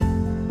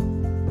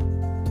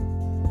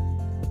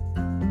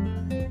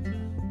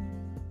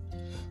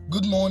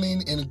Good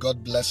morning and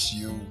God bless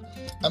you.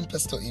 I'm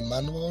Pastor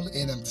Emmanuel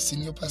and I'm the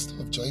Senior Pastor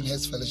of Join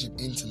Heads Fellowship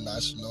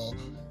International.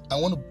 I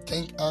want to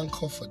thank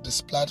Anchor for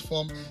this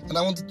platform, and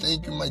I want to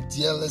thank you, my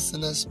dear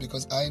listeners,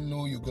 because I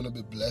know you're going to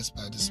be blessed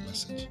by this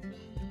message.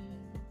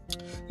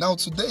 Now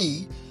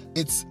today,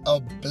 it's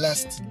a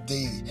blessed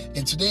day,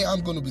 and today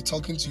I'm going to be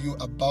talking to you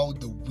about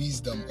the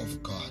wisdom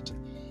of God.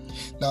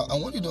 Now, I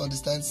want you to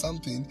understand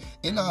something.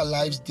 In our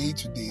lives day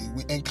to day,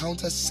 we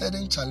encounter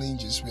certain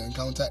challenges, we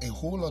encounter a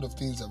whole lot of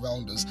things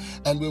around us,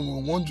 and when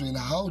we're wondering,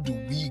 how do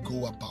we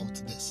go about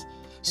this?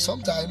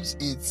 Sometimes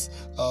it's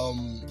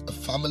a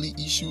family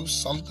issue,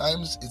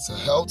 sometimes it's a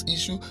health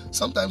issue,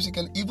 sometimes it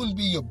can even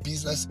be your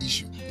business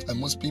issue. And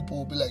most people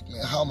will be like,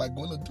 man, how am I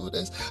going to do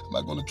this? Am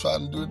I going to try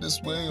and do it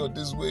this way or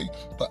this way?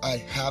 But I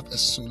have a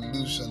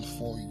solution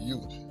for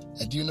you.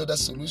 And do you know that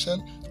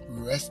solution?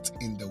 Rest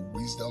in the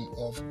wisdom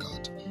of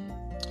God.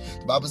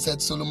 The Bible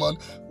said Solomon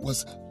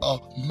was a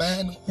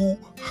man who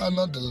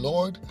honored the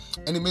Lord,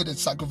 and he made a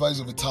sacrifice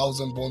of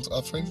 1,000 burnt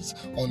offerings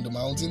on the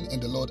mountain.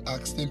 And the Lord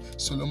asked him,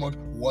 Solomon,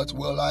 what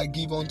will I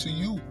give unto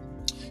you?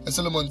 And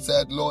Solomon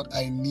said, Lord,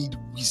 I need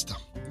wisdom.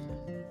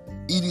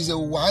 It is a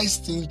wise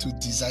thing to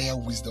desire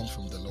wisdom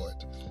from the Lord.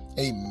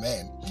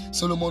 Amen.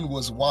 Solomon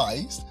was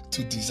wise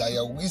to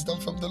desire wisdom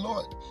from the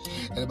Lord.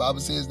 And the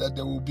Bible says that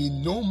there will be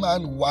no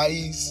man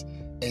wise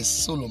as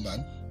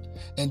Solomon,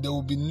 and there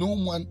will be no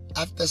one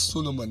after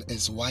Solomon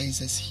as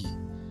wise as he.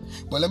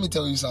 But let me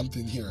tell you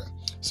something here.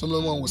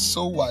 Solomon was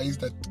so wise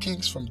that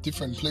kings from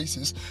different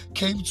places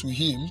came to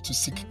him to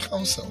seek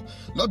counsel.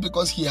 Not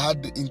because he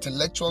had the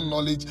intellectual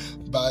knowledge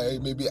by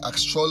maybe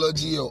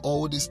astrology or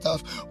all this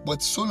stuff,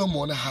 but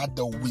Solomon had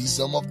the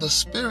wisdom of the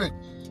Spirit.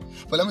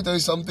 But let me tell you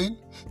something.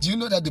 Do you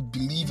know that the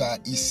believer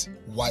is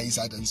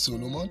wiser than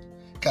Solomon?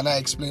 Can I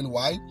explain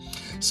why?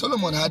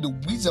 Solomon had the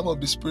wisdom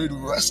of the Spirit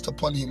rest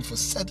upon him for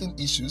certain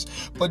issues,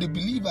 but the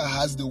believer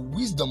has the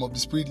wisdom of the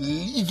Spirit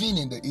living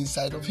in the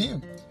inside of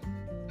him.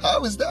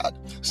 How is that?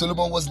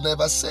 Solomon was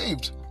never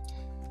saved.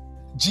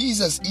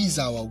 Jesus is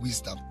our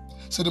wisdom.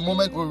 So the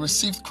moment we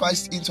received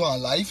Christ into our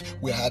life,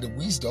 we had the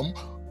wisdom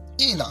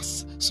in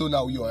us. So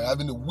now you are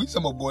having the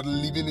wisdom of God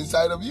living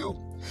inside of you.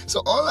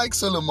 So unlike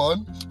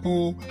Solomon,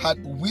 who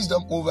had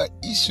wisdom over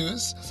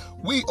issues,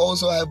 we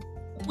also have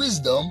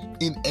wisdom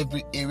in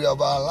every area of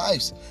our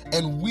lives,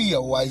 and we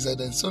are wiser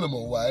than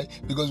Solomon. Why?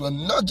 Because we're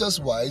not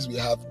just wise, we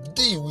have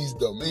the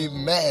wisdom.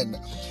 Amen.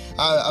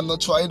 I'm not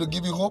trying to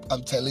give you hope,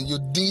 I'm telling you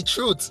the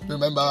truth.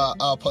 Remember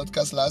our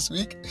podcast last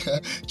week?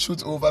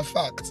 Truth over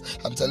facts.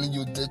 I'm telling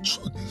you the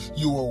truth.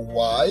 You are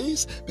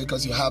wise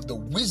because you have the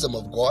wisdom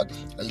of God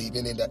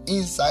living in the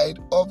inside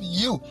of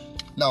you.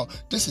 Now,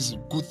 this is a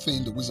good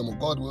thing the wisdom of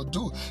God will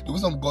do. The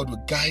wisdom of God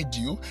will guide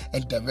you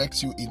and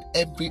direct you in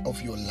every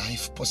of your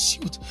life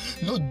pursuit.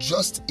 Not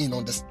just in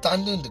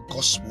understanding the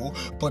gospel,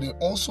 but in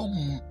also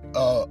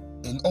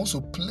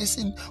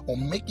placing or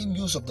making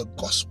use of the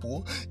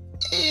gospel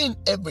in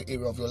every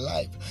area of your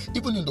life.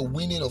 Even in the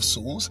winning of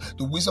souls,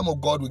 the wisdom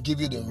of God will give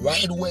you the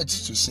right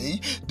words to say,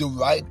 the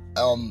right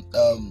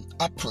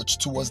approach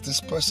towards this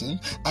person,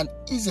 and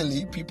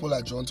easily people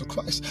are drawn to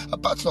Christ.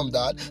 Apart from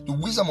that, the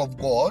wisdom of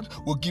God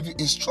will give you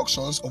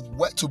instructions of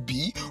where to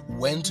be,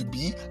 when to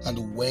be,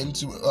 and when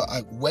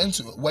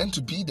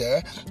to be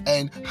there,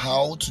 and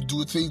how to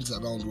do things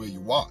around where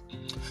you are.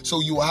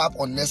 So you have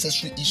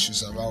unnecessary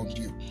issues around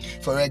you.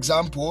 For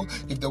example,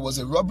 if there was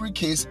a robbery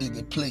case in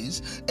a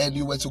place and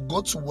you were to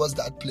go towards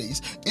that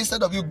place,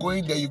 instead of you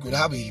going there, you could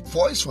have a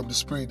voice from the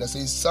Spirit that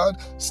says, son,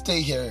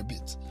 stay here a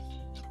bit.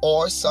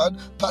 Or, son,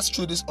 pass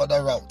through this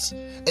other route.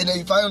 And then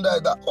you find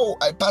out that,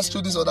 I passed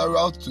through this other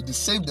route to the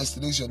same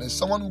destination. And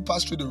someone who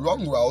passed through the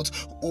wrong route,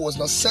 who was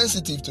not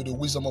sensitive to the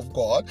wisdom of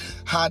God,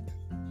 had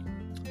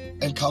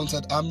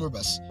encountered armed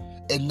robbers.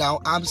 And now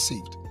I'm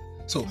saved.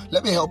 So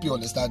let me help you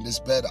understand this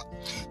better.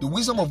 The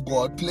wisdom of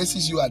God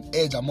places you at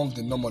edge among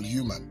the normal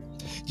human.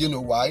 You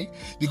know why?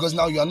 Because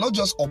now you are not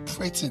just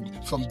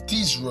operating from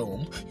this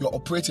realm, you're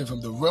operating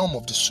from the realm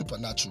of the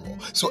supernatural.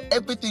 So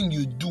everything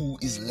you do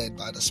is led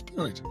by the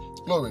Spirit.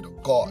 Glory to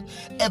God.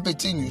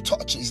 Everything you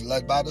touch is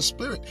led by the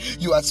Spirit.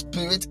 You are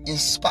Spirit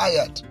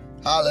inspired.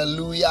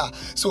 Hallelujah.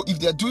 So if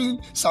they're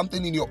doing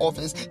something in your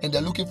office and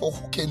they're looking for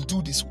who can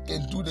do this,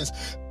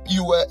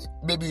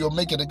 maybe you're a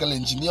mechanical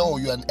engineer or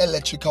you're an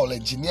electrical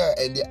engineer,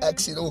 and they're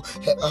asking,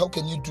 how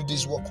can you do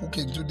this work? Who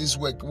can do this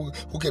work?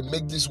 Who can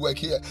make this work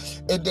here?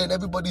 And then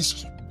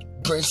everybody's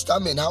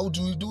brainstorming, how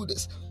do we do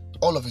this?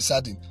 All of a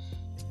sudden,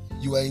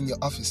 you are in your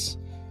office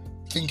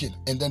thinking,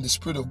 and then the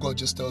Spirit of God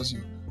just tells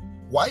you,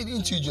 why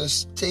didn't you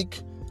just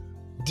take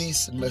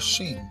this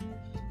machine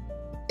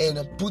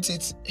and put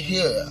it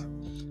here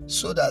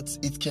so that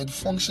it can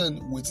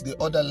function with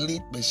the other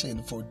lead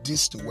machine for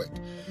this to work?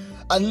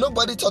 And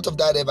nobody thought of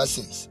that ever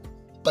since.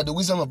 But the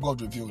wisdom of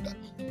God revealed that.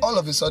 All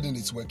of a sudden,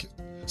 it's working.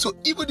 So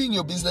even in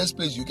your business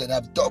place, you can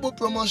have double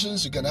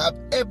promotions, you can have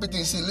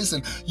everything. See,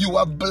 listen, you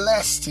are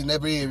blessed in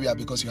every area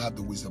because you have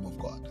the wisdom of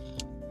God.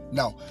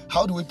 Now,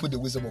 how do we put the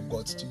wisdom of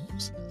God to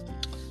use?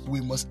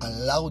 We must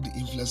allow the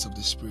influence of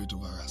the Spirit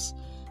over us.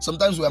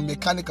 Sometimes we are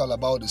mechanical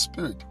about the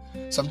Spirit.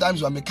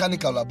 Sometimes we are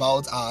mechanical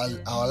about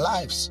our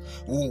lives.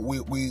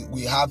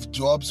 We have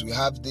jobs, we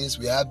have this,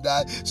 we have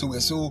that. So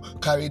we're so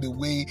carried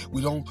away.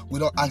 We don't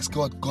ask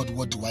God,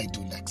 what do I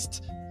do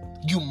next?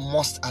 You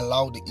must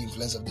allow the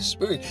influence of the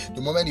Spirit.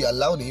 The moment you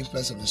allow the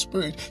influence of the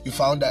Spirit, you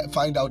find out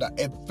that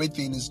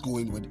everything is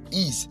going with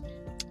ease.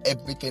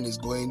 Everything is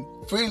going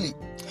freely.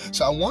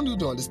 So I want you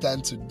to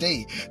understand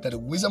today that the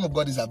wisdom of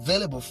God is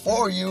available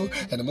for you,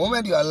 and the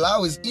moment you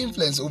allow His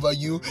influence over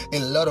you, a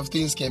lot of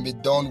things can be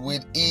done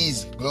with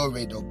ease.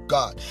 Glory to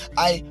God.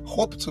 I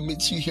hope to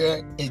meet you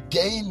here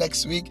again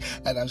next week,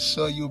 and I'm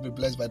sure you'll be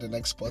blessed by the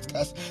next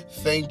podcast.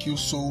 Thank you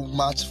so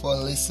much for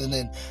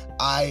listening.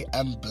 I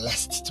am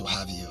blessed to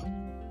have you.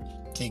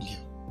 Thank you.